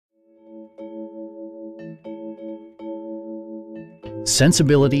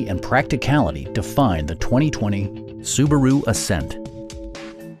Sensibility and practicality define the 2020 Subaru Ascent.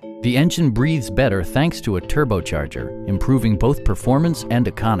 The engine breathes better thanks to a turbocharger, improving both performance and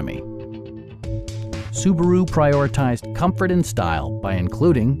economy. Subaru prioritized comfort and style by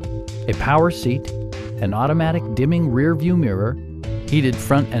including a power seat, an automatic dimming rear-view mirror, heated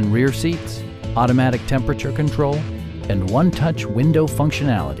front and rear seats, automatic temperature control, and one-touch window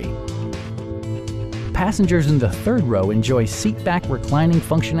functionality. Passengers in the third row enjoy seat-back reclining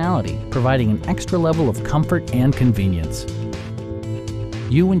functionality, providing an extra level of comfort and convenience.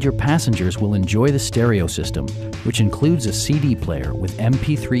 You and your passengers will enjoy the stereo system, which includes a CD player with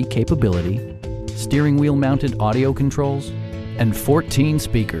MP3 capability, steering wheel mounted audio controls, and 14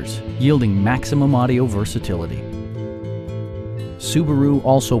 speakers, yielding maximum audio versatility. Subaru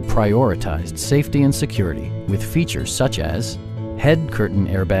also prioritized safety and security with features such as head curtain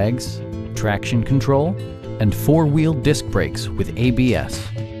airbags, traction control, and four-wheel disc brakes with ABS.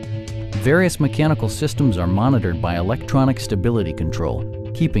 Various mechanical systems are monitored by electronic stability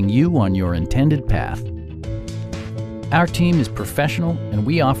control, keeping you on your intended path. Our team is professional and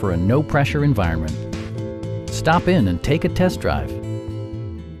we offer a no-pressure environment. Stop in and take a test drive.